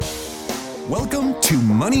Welcome to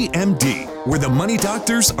Money MD, where the money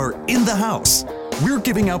doctors are in the house. We're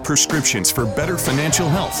giving out prescriptions for better financial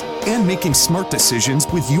health and making smart decisions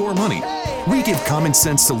with your money. We give common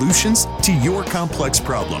sense solutions to your complex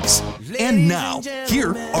problems. And now, here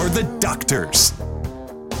are the doctors.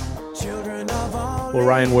 Well,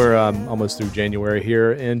 Ryan, we're almost through January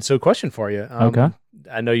here, and so question for you. Okay.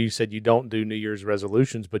 I know you said you don't do New Year's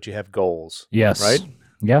resolutions, but you have goals. Yes. Right?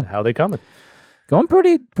 Yeah. How are they coming? Going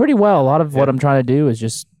pretty well. A lot of what I'm trying to do is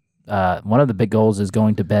just one of the big goals is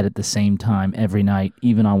going to bed at the same time every night,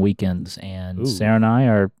 even on weekends. And Sarah and I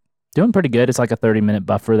are doing pretty good. It's like a 30-minute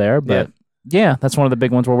buffer there, but yeah, that's one of the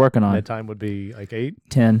big ones we're working on. That time would be like 8?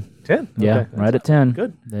 10. 10? Yeah, Okay. right at 10.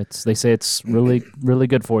 Good. They say it's really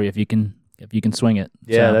good for you if you can swing it.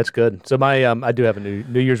 Yeah, So- that's good. So my I do have a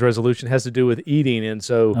New Year's resolution. It has to do with eating, and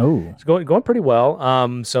so it's going pretty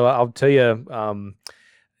well. So I'll tell you,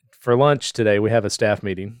 for lunch today we have a staff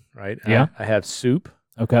meeting, right? Yeah. I have soup,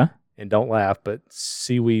 Okay. and don't laugh, but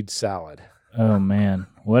seaweed salad. Oh man,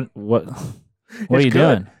 what are It's you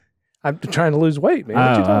good. doing? I'm trying to lose weight, man.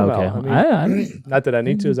 What you talking okay. about? I mean, not that I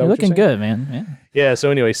need to. Is that You're what you're looking saying? good, man. Yeah.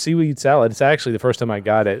 So anyway, seaweed salad. It's actually the first time I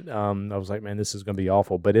got it. I was like, man, this is going to be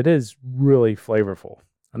awful, but it is really flavorful.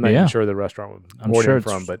 I'm not even sure the restaurant would I'm order sure it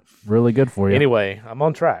it's from, but really good for you. anyway, I'm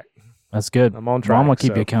on track. That's good. I'm on Well, I'm track, gonna keep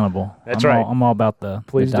so- you accountable. That's I'm right. I'm all about the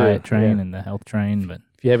Please do. diet train Yeah. and the health train, but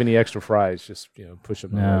If you have any extra fries, just push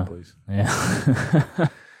them my way, please. yeah.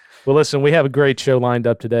 Well, listen, we have a great show lined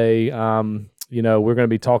up today. We're going to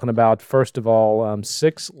be talking about, first of all,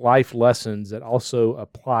 6 life lessons that also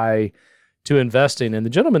apply to investing. And the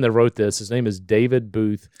gentleman that wrote this, his name is David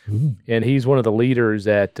Booth, and he's one of the leaders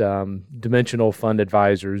at Dimensional Fund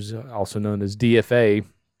Advisors, also known as DFA.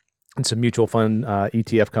 It's a mutual fund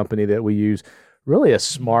ETF company that we use. Really a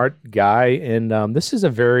smart guy, and this is a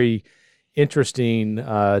very interesting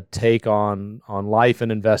take on life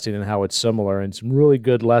and investing and how it's similar, and some really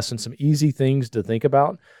good lessons, some easy things to think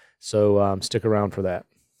about. So stick around for that.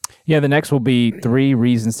 Yeah, the next will be 3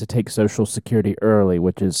 reasons to take Social Security early,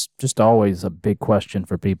 which is just always a big question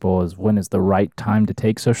for people, is when is the right time to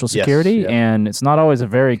take Social Security? yeah. And it's not always a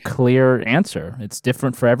very clear answer. It's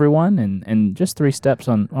different for everyone, and just 3 steps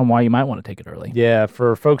on why you might want to take it early. Yeah,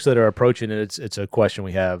 for folks that are approaching it, it's a question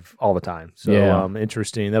we have all the time. So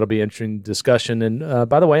interesting. That'll be interesting discussion. And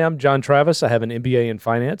by the way, I'm John Travis. I have an MBA in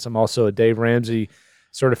finance. I'm also a Dave Ramsey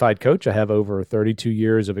certified coach. I have over 32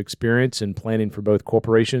 years of experience in planning for both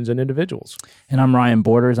corporations and individuals. And I'm Ryan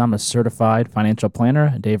Borders. I'm a certified financial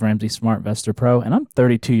planner, Dave Ramsey SmartVestor Pro, and I'm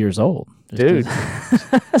 32 years old. Dude.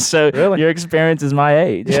 So Really? your experience is my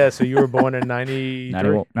age. Yeah, so you were born in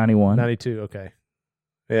 93? 91. 92, okay.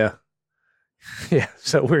 Yeah. Yeah,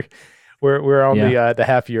 so we're on the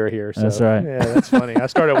half year here. So. That's right. Yeah, that's funny. I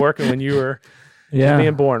started working when you were just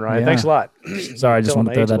being born, Ryan. Yeah. Thanks a lot. Sorry, I just Telling want to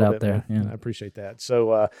my throw age a that little out bit, there. man. Yeah. I appreciate that.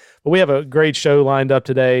 So, but we have a great show lined up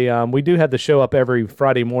today. We do have the show up every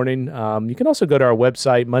Friday morning. You can also go to our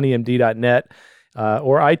website, moneymd.net,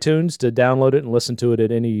 or iTunes to download it and listen to it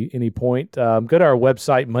at any point. Go to our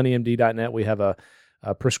website, moneymd.net. We have a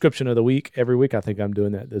prescription of the week every week. I think I'm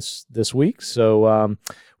doing that this week. So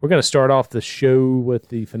we're going to start off the show with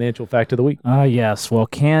the financial fact of the week. Yes. Well,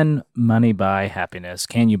 can money buy happiness?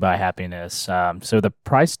 Can you buy happiness? So the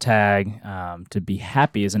price tag to be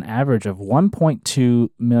happy is an average of $1.2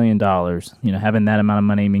 million. Having that amount of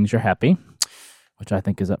money means you're happy, which I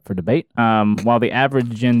think is up for debate. While the average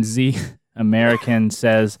Gen Z American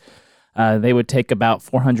says they would take about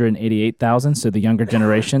 $488,000. So the younger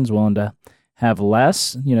generation's willing to have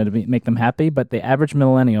less, to make them happy. But the average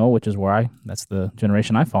millennial, which is that's the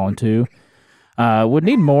generation I fall into, would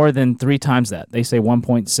need more than 3 times that. They say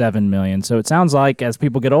 1.7 million. So it sounds like as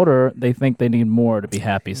people get older, they think they need more to be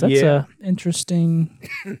happy. So that's an interesting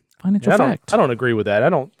financial fact. I don't agree with that.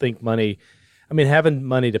 I don't think money, having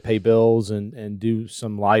money to pay bills and do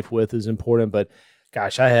some life with is important. But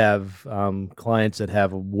gosh, I have clients that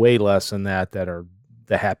have way less than that are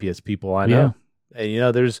the happiest people I know.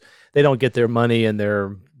 And they don't get their money and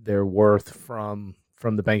their worth from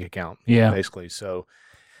the bank account. Basically. So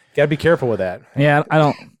got to be careful with that. Yeah, I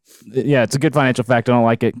don't. Yeah, it's a good financial fact. I don't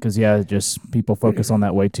like it because just people focus on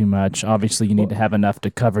that way too much. Obviously, you need to have enough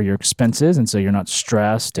to cover your expenses, and so you're not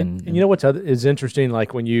stressed. And you know what is interesting?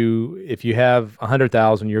 Like if you have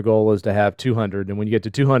 100,000, your goal is to have 200, and when you get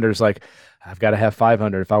to 200, it's like I've got to have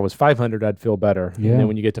 500. If I was 500, I'd feel better. Yeah. And then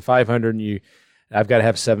when you get to 500, I've got to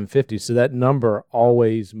have 750. So that number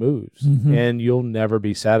always moves, and you'll never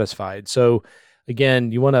be satisfied. So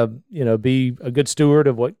again, you want to be a good steward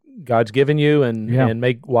of what God's given you and Yeah. and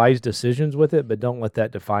make wise decisions with it, but don't let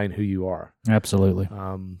that define who you are. Absolutely.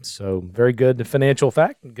 So very good financial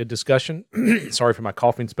fact, good discussion. Sorry for my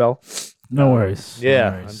coughing spell. No worries. No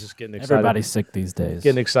Yeah, worries. I'm just getting excited. Everybody's sick these days.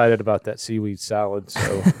 Getting excited about that seaweed salad.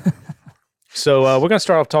 So, we're going to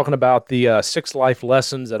start off talking about the 6 life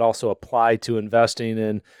lessons that also apply to investing.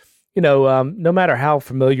 And no matter how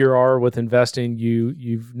familiar you are with investing,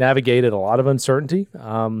 you've navigated a lot of uncertainty.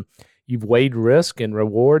 You've weighed risk and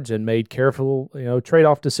rewards and made careful,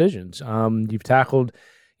 trade-off decisions. You've tackled,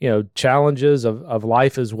 challenges of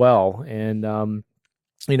life as well, and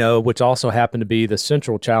which also happen to be the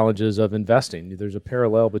central challenges of investing. There's a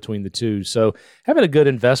parallel between the two. So having a good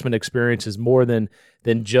investment experience is more than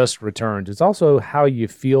just returns. It's also how you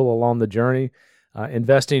feel along the journey.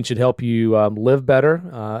 Investing should help you live better,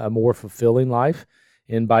 a more fulfilling life.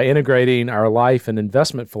 And by integrating our life and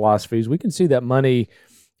investment philosophies, we can see that money.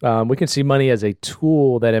 We can see money as a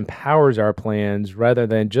tool that empowers our plans rather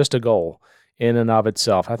than just a goal in and of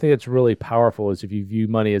itself. I think it's really powerful as if you view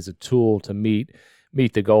money as a tool to meet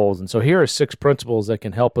the goals. And so here are 6 principles that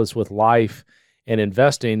can help us with life and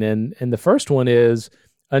investing. And the first one is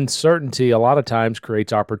uncertainty a lot of times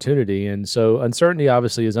creates opportunity. And so uncertainty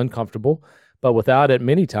obviously is uncomfortable, but without it,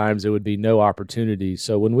 many times there would be no opportunity.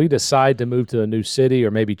 So when we decide to move to a new city or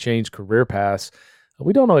maybe change career paths,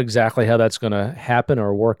 we don't know exactly how that's going to happen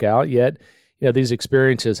or work out yet. These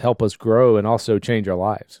experiences help us grow and also change our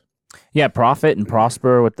lives. Yeah, profit and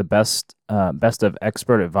prosper with the best of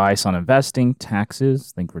expert advice on investing,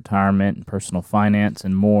 taxes, think retirement and personal finance,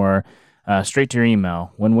 and more, straight to your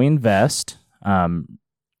email. When we invest,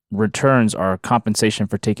 returns are compensation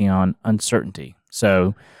for taking on uncertainty.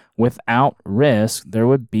 So without risk, there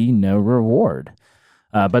would be no reward.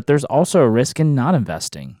 But there's also a risk in not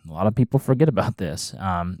investing. A lot of people forget about this.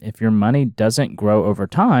 If your money doesn't grow over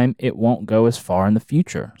time, it won't go as far in the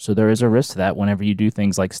future. So there is a risk to that whenever you do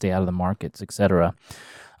things like stay out of the markets, etc.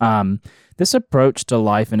 This approach to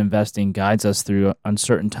life and investing guides us through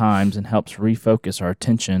uncertain times and helps refocus our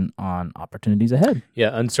attention on opportunities ahead. Yeah,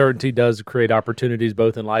 uncertainty does create opportunities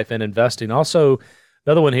both in life and investing. Also,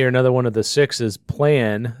 another one of the 6 is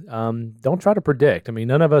plan. Don't try to predict. I mean,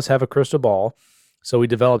 none of us have a crystal ball. So we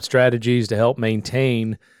develop strategies to help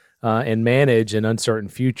maintain and manage an uncertain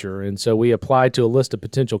future. And so we apply to a list of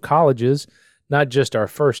potential colleges, not just our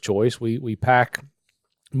first choice. We pack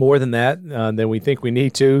more than that than we think we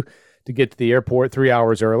need to get to the airport 3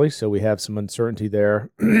 hours early. So we have some uncertainty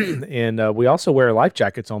there. And we also wear life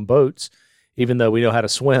jackets on boats, even though we know how to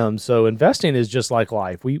swim. So investing is just like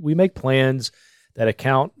life. We make plans that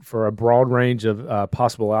account for a broad range of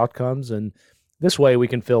possible outcomes. And this way, we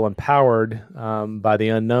can feel empowered by the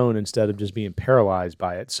unknown instead of just being paralyzed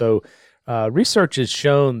by it. So research has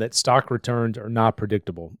shown that stock returns are not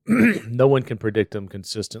predictable. No one can predict them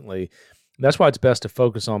consistently. That's why it's best to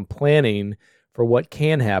focus on planning for what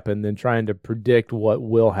can happen than trying to predict what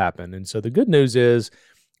will happen. And so the good news is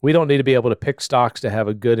we don't need to be able to pick stocks to have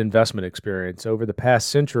a good investment experience. Over the past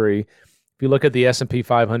century, if you look at the S&P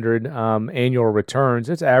 500 annual returns,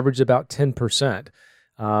 it's averaged about 10%.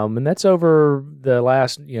 And that's over the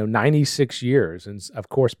last 96 years. And of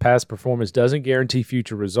course, past performance doesn't guarantee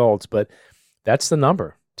future results, but that's the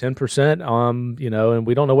number, 10%. And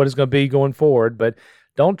we don't know what it's going to be going forward, but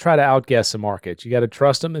don't try to outguess the markets. You got to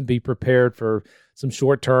trust them and be prepared for some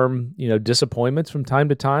short-term, disappointments from time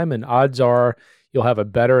to time. And odds are you'll have a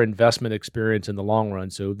better investment experience in the long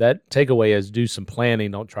run. So that takeaway is do some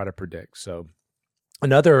planning. Don't try to predict. So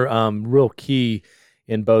another real key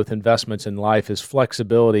in both investments and life is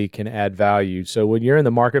flexibility can add value. So when you're in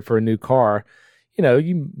the market for a new car,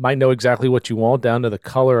 you might know exactly what you want down to the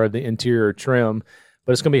color of the interior trim,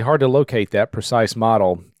 but it's going to be hard to locate that precise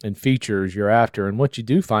model and features you're after. And once you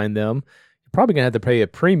do find them, you're probably going to have to pay a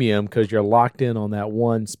premium because you're locked in on that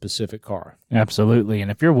one specific car. Absolutely.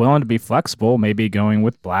 And if you're willing to be flexible, maybe going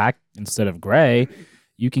with black instead of gray,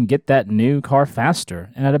 you can get that new car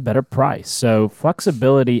faster and at a better price. So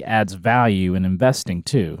flexibility adds value in investing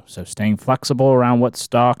too. So staying flexible around what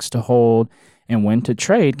stocks to hold and when to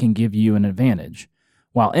trade can give you an advantage.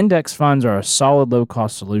 While index funds are a solid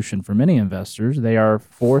low-cost solution for many investors, they are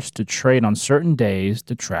forced to trade on certain days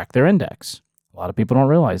to track their index. A lot of people don't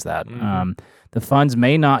realize that. Mm-hmm. The funds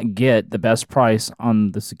may not get the best price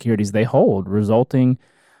on the securities they hold, resulting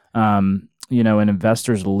in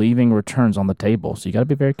investors leaving returns on the table. So you got to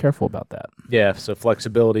be very careful about that. Yeah, so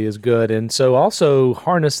flexibility is good. And so also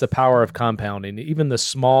harness the power of compounding. Even the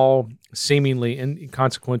small, seemingly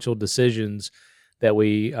inconsequential decisions that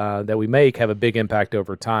we make have a big impact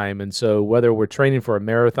over time. And so whether we're training for a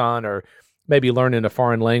marathon or maybe learning a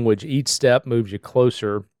foreign language, each step moves you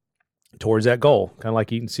closer towards that goal, kind of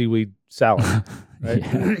like eating seaweed salad. Right?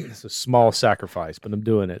 It's a small sacrifice, but I'm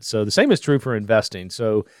doing it. So the same is true for investing.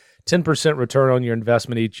 So 10% return on your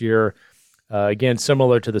investment each year. Again,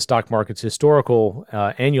 similar to the stock market's historical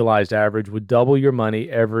annualized average, would double your money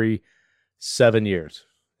every 7 years.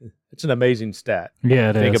 It's an amazing stat.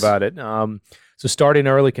 Yeah, Think about it. So starting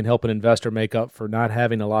early can help an investor make up for not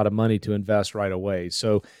having a lot of money to invest right away.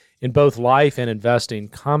 So in both life and investing,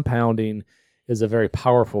 compounding is a very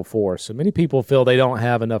powerful force. So many people feel they don't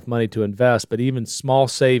have enough money to invest, but even small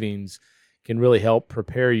savings can really help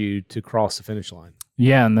prepare you to cross the finish line.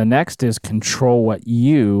 Yeah, and the next is control what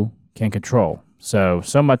you can control. So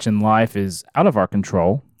much in life is out of our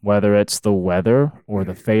control, whether it's the weather or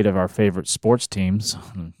the fate of our favorite sports teams.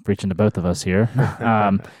 I'm preaching to both of us here.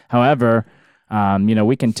 However,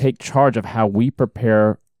 we can take charge of how we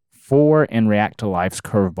prepare for and react to life's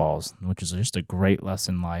curveballs, which is just a great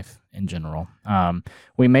lesson in life in general.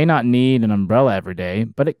 We may not need an umbrella every day,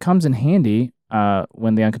 but it comes in handy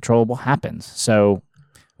when the uncontrollable happens. So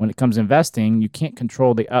when it comes to investing, you can't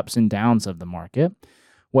control the ups and downs of the market.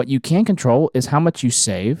 What you can control is how much you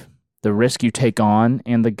save, the risk you take on,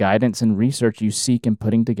 and the guidance and research you seek in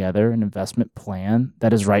putting together an investment plan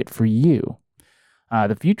that is right for you.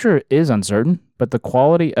 The future is uncertain, but the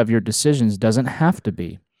quality of your decisions doesn't have to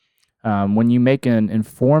be. When you make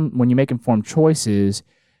informed choices,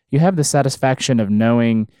 you have the satisfaction of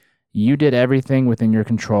knowing you did everything within your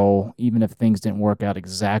control, even if things didn't work out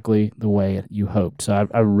exactly the way you hoped. So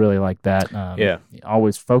I really like that.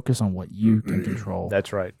 Always focus on what you can control.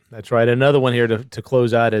 That's right. Another one here to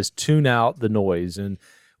close out is tune out the noise. And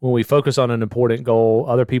when we focus on an important goal,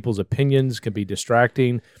 other people's opinions can be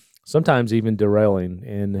distracting, sometimes even derailing.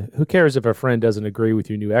 And who cares if a friend doesn't agree with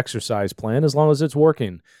your new exercise plan as long as it's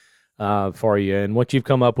working for you? And once you've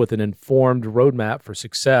come up with an informed roadmap for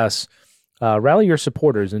success, rally your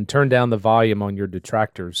supporters and turn down the volume on your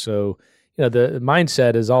detractors. So, the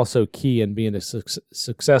mindset is also key in being a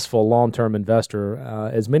successful long-term investor.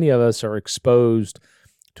 As many of us are exposed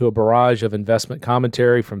to a barrage of investment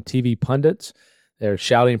commentary from TV pundits. They're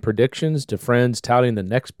shouting predictions to friends, touting the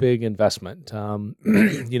next big investment.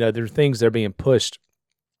 There are things that are being pushed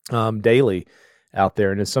daily out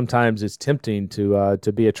there, and sometimes it's tempting to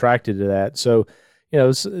be attracted to that. So,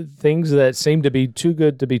 things that seem to be too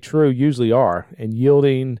good to be true usually are, and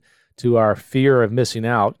yielding to our fear of missing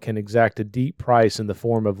out can exact a deep price in the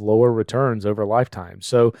form of lower returns over a lifetime.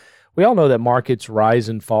 So we all know that markets rise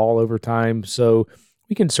and fall over time, so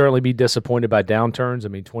we can certainly be disappointed by downturns. I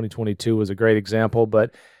mean, 2022 was a great example,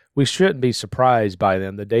 but we shouldn't be surprised by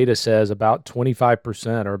them. The data says about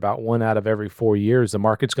 25% or about 1 out of every 4 years, the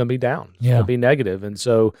market's going to be down. It's going to be negative. And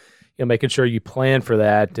so, making sure you plan for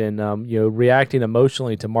that and, reacting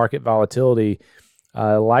emotionally to market volatility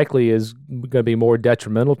likely is going to be more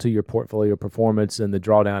detrimental to your portfolio performance than the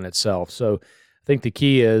drawdown itself. So I think the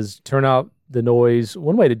key is turn out the noise.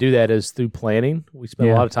 One way to do that is through planning. We spend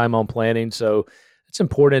a lot of time on planning. So it's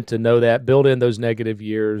important to know that, build in those negative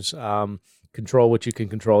years, control what you can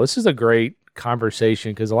control. This is a great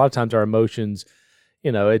conversation because a lot of times our emotions,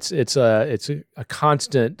 it's a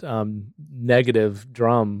constant negative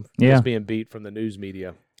drum that's being beat from the news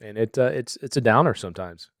media, and it's a downer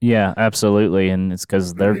sometimes. Yeah, absolutely, and it's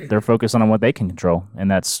because they're focusing on what they can control, and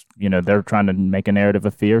that's they're trying to make a narrative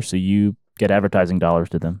of fear, so you get advertising dollars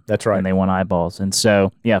to them. That's right, and they want eyeballs, and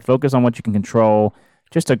so focus on what you can control.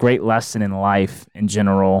 Just a great lesson in life in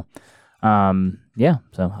general. So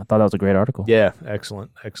I thought that was a great article. Yeah,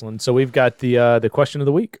 excellent. So we've got the question of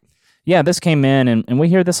the week. Yeah, this came in, and we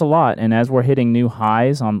hear this a lot. And as we're hitting new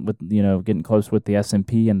highs with getting close with the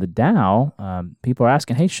S&P and the Dow, people are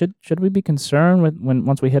asking, "Hey, should we be concerned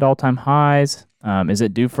once we hit all-time highs? Is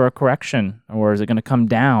it due for a correction, or is it going to come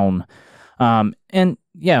down?"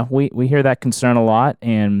 We hear that concern a lot.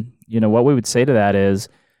 And what we would say to that is,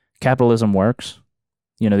 capitalism works.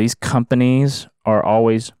 These companies are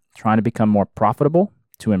always trying to become more profitable,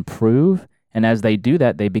 to improve, and as they do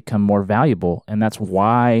that, they become more valuable, and that's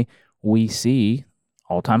why we see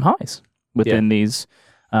all-time highs within these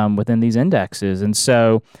indexes. And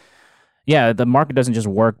so, the market doesn't just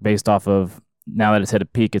work based off of now that it's hit a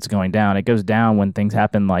peak, it's going down. It goes down when things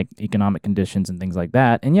happen like economic conditions and things like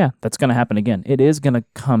that. And that's going to happen again. It is going to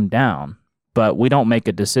come down, but we don't make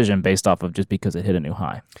a decision based off of just because it hit a new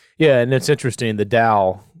high. Yeah, and it's interesting. The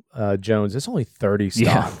Dow Jones, it's only 30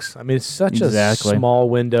 stocks. I mean, it's such a small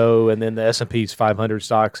window, and then the S&P's 500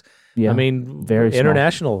 stocks. Yeah, I mean, very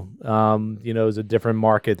international, is a different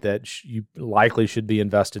market that you likely should be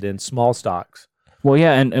invested in, small stocks. Well,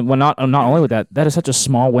 yeah, and not only with that is such a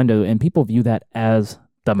small window, and people view that as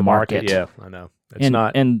the market. Yeah, I know. It's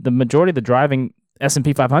not. And the majority of the driving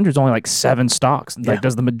S&P 500 is only like 7 stocks. Like,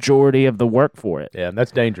 does the majority of the work for it. Yeah, and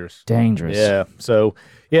that's dangerous. Dangerous. Yeah. So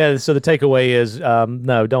the takeaway is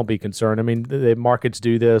no, don't be concerned. I mean, the markets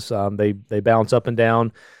do this. They bounce up and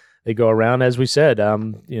down. They go around, as we said.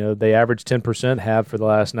 They average 10%, have for the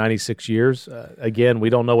last 96 years. Again,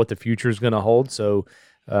 we don't know what the future is going to hold, so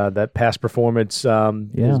that past performance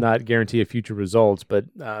does not guarantee a future results. But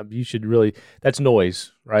you should really, that's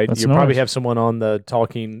noise, right? That's You noise. probably have someone on the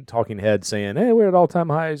talking head saying, "Hey, we're at all-time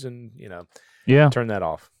highs," and turn that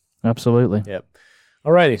off. Absolutely. Yep.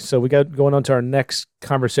 All righty, so we got going on to our next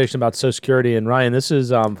conversation about Social Security. And Ryan, this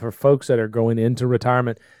is for folks that are going into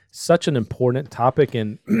retirement. Such an important topic,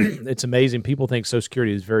 and it's amazing. People think Social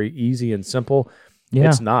Security is very easy and simple. Yeah.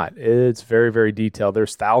 It's not. It's very, very detailed.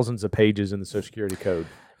 There's thousands of pages in the Social Security Code.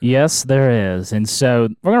 Yes, there is. And so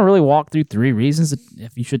we're going to really walk through 3 reasons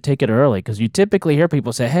if you should take it early, because you typically hear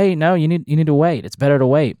people say, hey, no, you need to wait. It's better to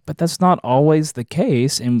wait. But that's not always the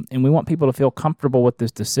case, and we want people to feel comfortable with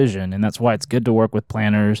this decision, and that's why it's good to work with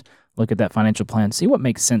planners, look at that financial plan, see what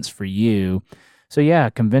makes sense for you. So yeah,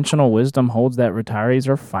 conventional wisdom holds that retirees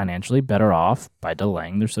are financially better off by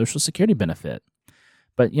delaying their Social Security benefit.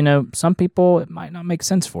 But, some people, it might not make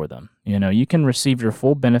sense for them. You can receive your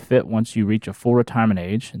full benefit once you reach a full retirement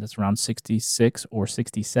age. That's around 66 or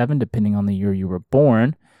 67, depending on the year you were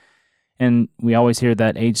born. And we always hear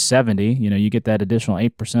that age 70, you get that additional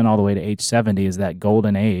 8% all the way to age 70 is that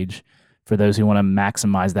golden age for those who want to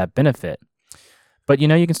maximize that benefit. But, you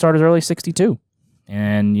can start as early as 62.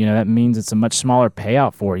 And, that means it's a much smaller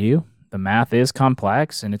payout for you. The math is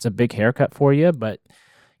complex and it's a big haircut for you. But,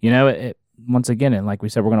 once again, and like we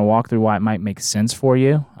said, we're going to walk through why it might make sense for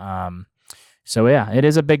you. So yeah, it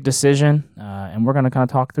is a big decision, and we're going to kind of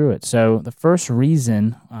talk through it. So the first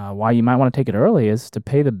reason why you might want to take it early is to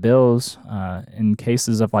pay the bills in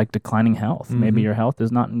cases of like declining health. Mm-hmm. Maybe your health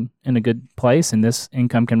is not in a good place, and this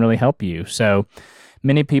income can really help you. So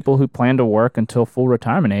many people who plan to work until full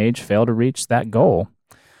retirement age fail to reach that goal.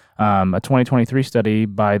 A 2023 study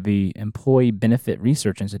by the Employee Benefit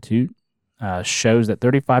Research Institute shows that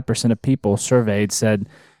 35% of people surveyed said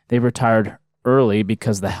they retired early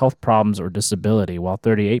because of the health problems or disability, while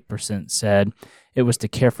 38% said it was to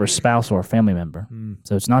care for a spouse or a family member.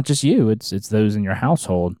 So it's not just you, it's those in your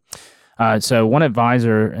household. So one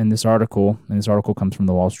advisor in this article, and this article comes from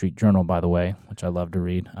the Wall Street Journal, by the way, which I love to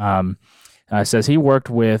read, says he worked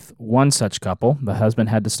with one such couple. The husband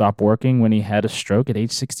had to stop working when he had a stroke at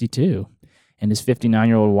age 62. And his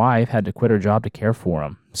 59-year-old wife had to quit her job to care for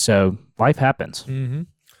him. So life happens. Mm-hmm.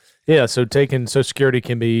 Yeah, so taking Social Security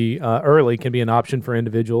can be early, can be an option for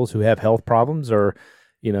individuals who have health problems, or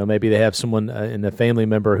maybe they have someone in a family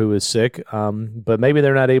member who is sick, but maybe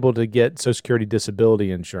they're not able to get Social Security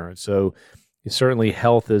disability insurance. So certainly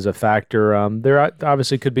health is a factor. There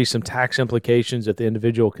obviously could be some tax implications if the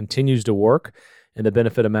individual continues to work, and the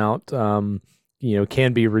benefit amount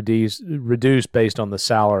can be reduced based on the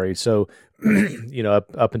salary. So,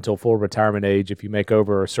 up until full retirement age, if you make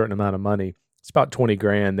over a certain amount of money, it's about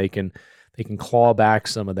 $20,000. They can claw back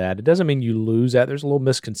some of that. It doesn't mean you lose that. There's a little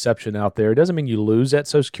misconception out there. It doesn't mean you lose that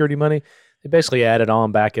Social Security money. They basically add it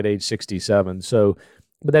on back at age 67. So,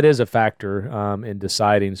 but that is a factor in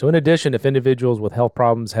deciding. So in addition, if individuals with health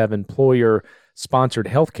problems have employer-sponsored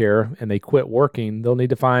health care and they quit working, they'll need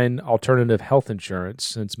to find alternative health insurance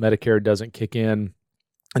since Medicare doesn't kick in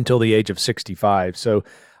until the age of 65. So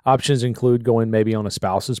options include going maybe on a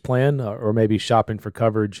spouse's plan or maybe shopping for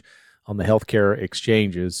coverage on the healthcare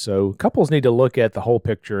exchanges. So couples need to look at the whole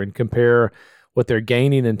picture and compare what they're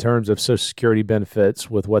gaining in terms of Social Security benefits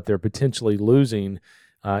with what they're potentially losing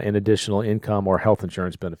in additional income or health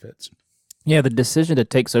insurance benefits. Yeah, the decision to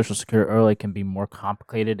take Social Security early can be more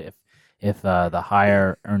complicated if the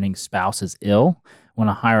higher earning spouse is ill. When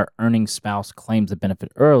a higher earning spouse claims the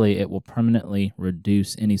benefit early, it will permanently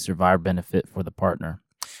reduce any survivor benefit for the partner.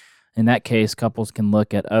 In that case, couples can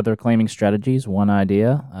look at other claiming strategies. One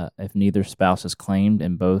idea, if neither spouse is claimed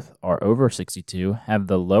and both are over 62, have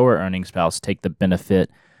the lower earning spouse take the benefit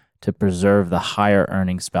to preserve the higher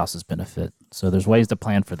earning spouse's benefit. So there's ways to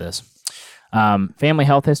plan for this. Family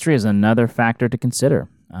health history is another factor to consider.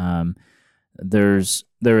 There is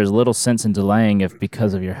little sense in delaying if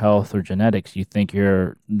because of your health or genetics you think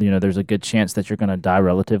there's a good chance that you're going to die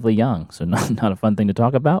relatively young. So not a fun thing to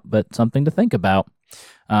talk about, but something to think about.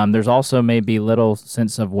 There's also maybe little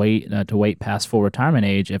sense of to wait past full retirement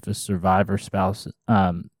age if a survivor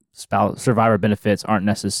survivor benefits aren't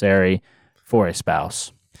necessary for a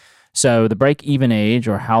spouse. So the break-even age,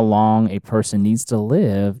 or how long a person needs to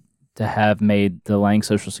live to have made delaying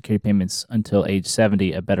Social Security payments until age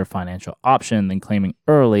 70 a better financial option than claiming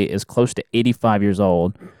early, is close to 85 years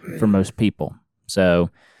old for most people. So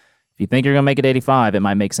if you think you're going to make it 85, it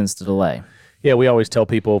might make sense to delay. Yeah, we always tell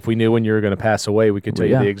people if we knew when you were going to pass away, we could tell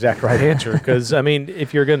you the exact right answer. Because I mean,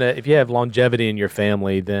 if you have longevity in your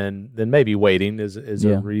family, then maybe waiting is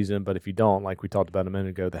a reason. But if you don't, like we talked about a minute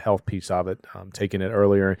ago, the health piece of it, taking it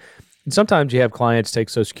earlier. And sometimes you have clients take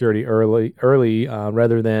Social Security early,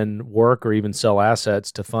 rather than work or even sell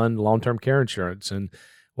assets to fund long-term care insurance. And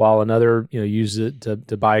while another, uses it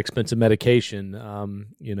to buy expensive medication,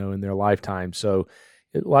 in their lifetime. So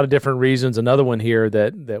a lot of different reasons. Another one here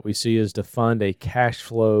that we see is to fund a cash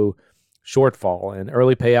flow shortfall. And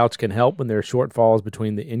early payouts can help when there are shortfalls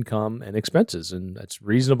between the income and expenses. And that's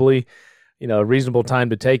reasonably, a reasonable time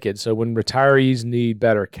to take it. So when retirees need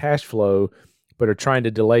better cash flow, but are trying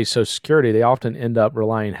to delay Social Security, they often end up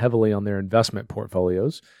relying heavily on their investment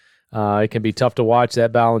portfolios. It can be tough to watch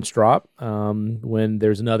that balance drop when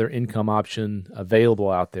there's another income option available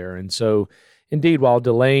out there. And so, indeed, while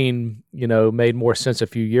delaying, made more sense a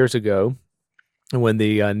few years ago, when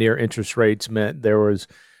the near interest rates meant there was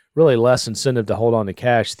really less incentive to hold on to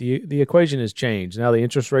cash, the equation has changed. Now the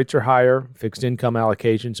interest rates are higher. Fixed income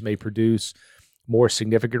allocations may produce more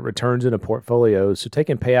significant returns in a portfolio. So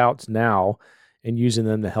taking payouts now and using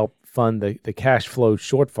them to help fund the cash flow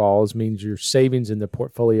shortfalls means your savings in the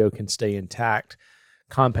portfolio can stay intact,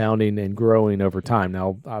 compounding and growing over time.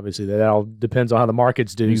 Now, obviously, that all depends on how the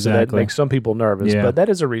markets do, so that makes some people nervous, but that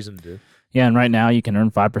is a reason to do. Yeah, and right now you can earn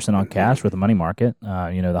 5% on cash with a money market.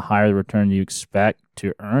 The higher the return you expect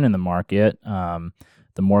to earn in the market,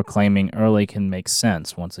 the more claiming early can make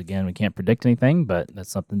sense. Once again, we can't predict anything, but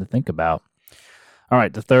that's something to think about. All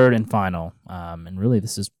right, the third and final, and really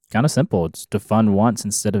this is kind of simple. It's to fund wants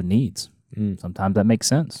instead of needs. Sometimes that makes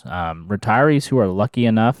sense. Retirees who are lucky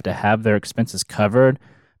enough to have their expenses covered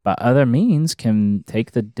by other means can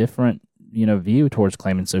take the different view towards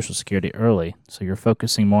claiming Social Security early. So you're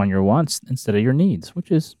focusing more on your wants instead of your needs,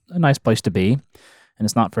 which is a nice place to be, and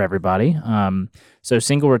it's not for everybody. So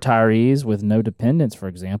single retirees with no dependents, for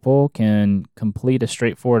example, can complete a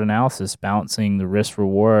straightforward analysis balancing the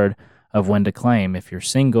risk-reward of when to claim. If you're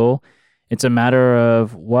single, it's a matter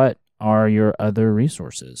of what are your other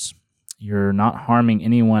resources. You're not harming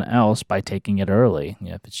anyone else by taking it early,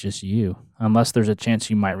 if it's just you. Unless there's a chance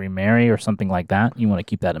you might remarry or something like that, you want to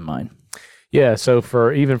keep that in mind. Yeah, so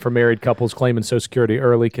even for married couples, claiming Social Security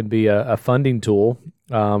early can be a funding tool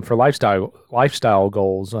for lifestyle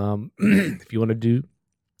goals. If you want to do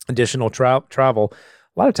additional travel,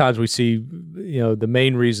 a lot of times we see, the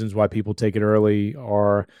main reasons why people take it early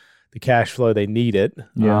are the cash flow, they need it.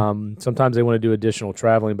 Yeah. Sometimes they want to do additional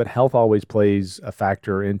traveling, but health always plays a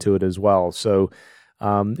factor into it as well. So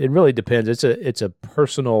it really depends. It's a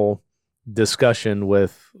personal discussion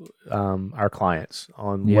with our clients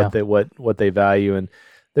on what they value, and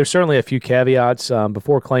there's certainly a few caveats.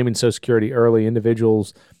 Before claiming Social Security early,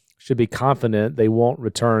 individuals should be confident they won't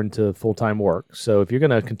return to full-time work. So if you're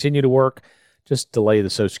going to continue to work, just delay the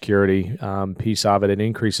Social Security piece of it. It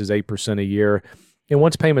increases 8% a year. And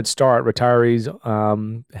once payments start, retirees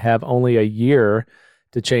have only a year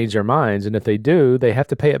to change their minds. And if they do, they have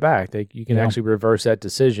to pay it back. You can actually reverse that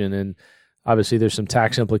decision. And obviously, there's some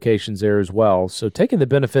tax implications there as well. So taking the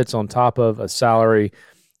benefits on top of a salary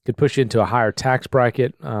could push you into a higher tax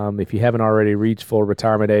bracket. If you haven't already reached full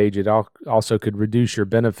retirement age, it also could reduce your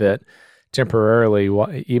benefit temporarily,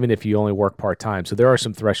 even if you only work part-time. So there are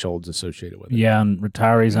some thresholds associated with it. Yeah, and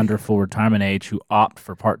retirees under full retirement age who opt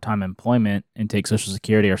for part-time employment and take Social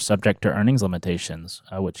Security are subject to earnings limitations,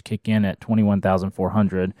 which kick in at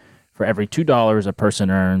 $21,400 for every $2 a person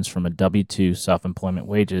earns from a W-2 self-employment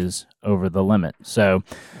wages over the limit. So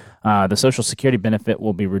the Social Security benefit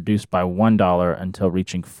will be reduced by $1 until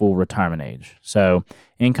reaching full retirement age. So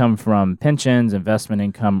income from pensions, investment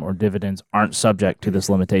income, or dividends aren't subject to this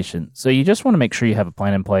limitation. So you just want to make sure you have a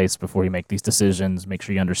plan in place before you make these decisions. Make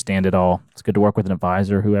sure you understand it all. It's good to work with an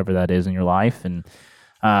advisor, whoever that is in your life. And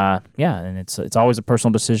and it's always a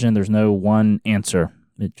personal decision. There's no one answer.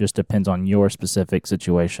 It just depends on your specific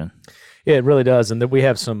situation. Yeah, it really does. And we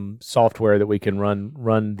have some software that we can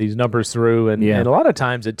run these numbers through. And a lot of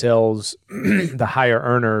times it tells the higher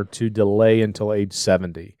earner to delay until age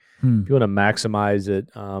 70. If you want to maximize it.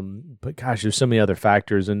 But gosh, there's so many other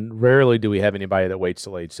factors. And rarely do we have anybody that waits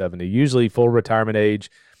till age 70. Usually full retirement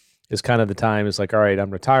age is kind of the time. It's like, all right,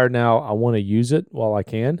 I'm retired now. I want to use it while I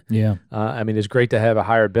can. Yeah. It's great to have a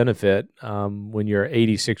higher benefit when you're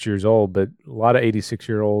 86 years old, but a lot of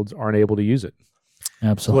 86-year-olds aren't able to use it.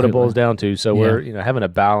 Absolutely. That's what it boils down to. So we're having a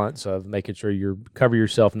balance of making sure you cover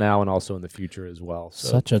yourself now and also in the future as well.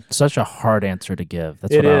 So such a hard answer to give.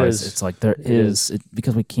 That's what I always. It's like there is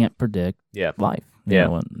because we can't predict life. You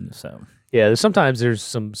know, so Yeah, sometimes there's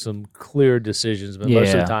some clear decisions, but most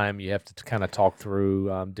of the Yeah. time you have to kind of talk through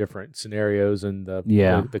different scenarios, and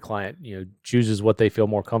Yeah. the client chooses what they feel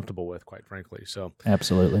more comfortable with. Quite frankly, so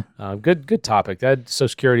Absolutely. good topic. That Social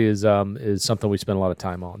Security is something we spend a lot of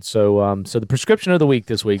time on. So so the prescription of the week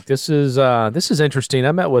this week. This is interesting.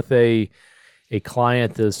 I met with a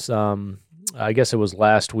client this I guess it was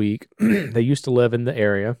last week. They used to live in the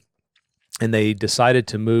area, and they decided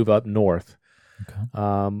to move up north.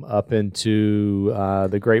 Up into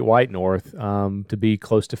the Great White North to be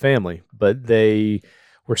close to family. But they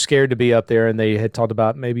were scared to be up there, and they had talked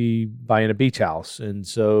about maybe buying a beach house. And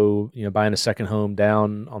so, buying a second home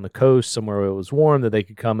down on the coast somewhere where it was warm that they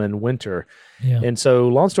could come in winter. Yeah. And so,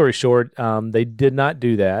 long story short, they did not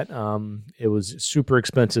do that. It was super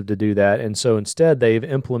expensive to do that. And so instead, they've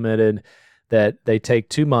implemented that they take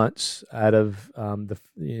 2 months out of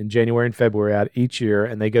in January and February out each year,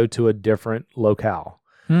 and they go to a different locale.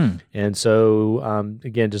 And so,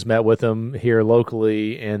 again, just met with them here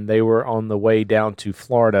locally, and they were on the way down to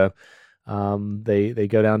Florida. They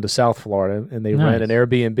go down to South Florida, and they rent an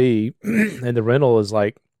Airbnb, and the rental is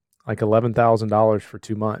like $11,000 for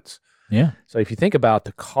 2 months. Yeah. So if you think about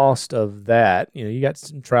the cost of that, you got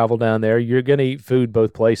some travel down there. You're going to eat food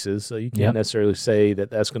both places, so you can't necessarily say that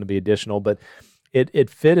that's going to be additional. But it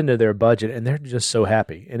fit into their budget, and they're just so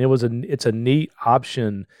happy. And it's a neat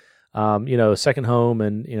option. A second home,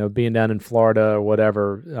 and being down in Florida or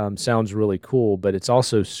whatever sounds really cool, but it's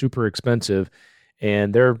also super expensive.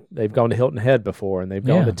 And they've gone to Hilton Head before, and they've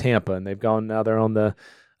gone to Tampa, and now they're on the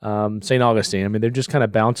St. Augustine. I mean, they're just kind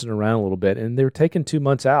of bouncing around a little bit, and they're taking 2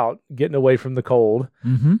 months out, getting away from the cold,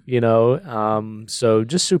 so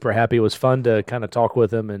just super happy. It was fun to kind of talk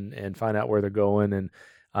with them and find out where they're going. And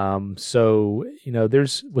so,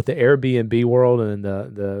 there's with the Airbnb world and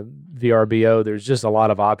the VRBO, there's just a lot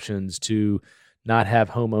of options to not have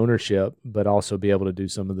home ownership, but also be able to do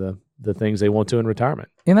some of the things they want to in retirement.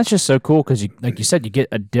 And that's just so cool because, like you said, you get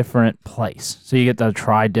a different place. So you get to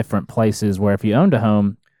try different places where if you owned a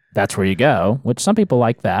home, that's where you go, which some people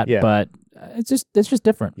like that, but it's just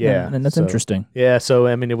different. Yeah. And that's interesting. Yeah. So,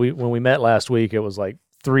 I mean, when we met last week, it was like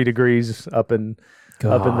 3 degrees up in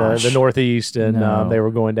the Northeast, and they were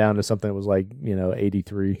going down to something that was like,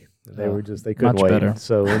 83. They couldn't much wait. Better.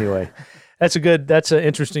 So anyway, that's an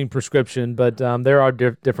interesting prescription, but there are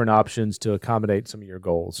different options to accommodate some of your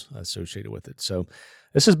goals associated with it. So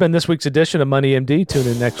this has been this week's edition of Money MD. Tune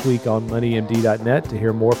in next week on moneymd.net to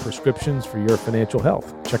hear more prescriptions for your financial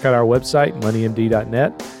health. Check out our website,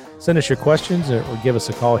 moneymd.net. Send us your questions or give us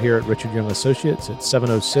a call here at Richard Young Associates at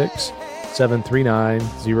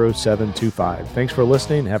 706-739-0725. Thanks for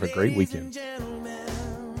listening. Have a great weekend.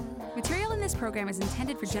 Material in this program is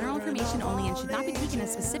intended for general information only and should not be taken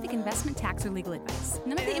as specific investment, tax, or legal advice.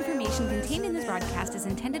 None of the information contained in this broadcast is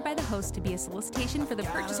intended by the host to be a solicitation for the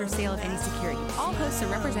purchase or sale of any security. All hosts are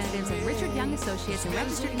representatives of Richard Young Associates, a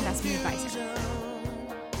registered investment advisor.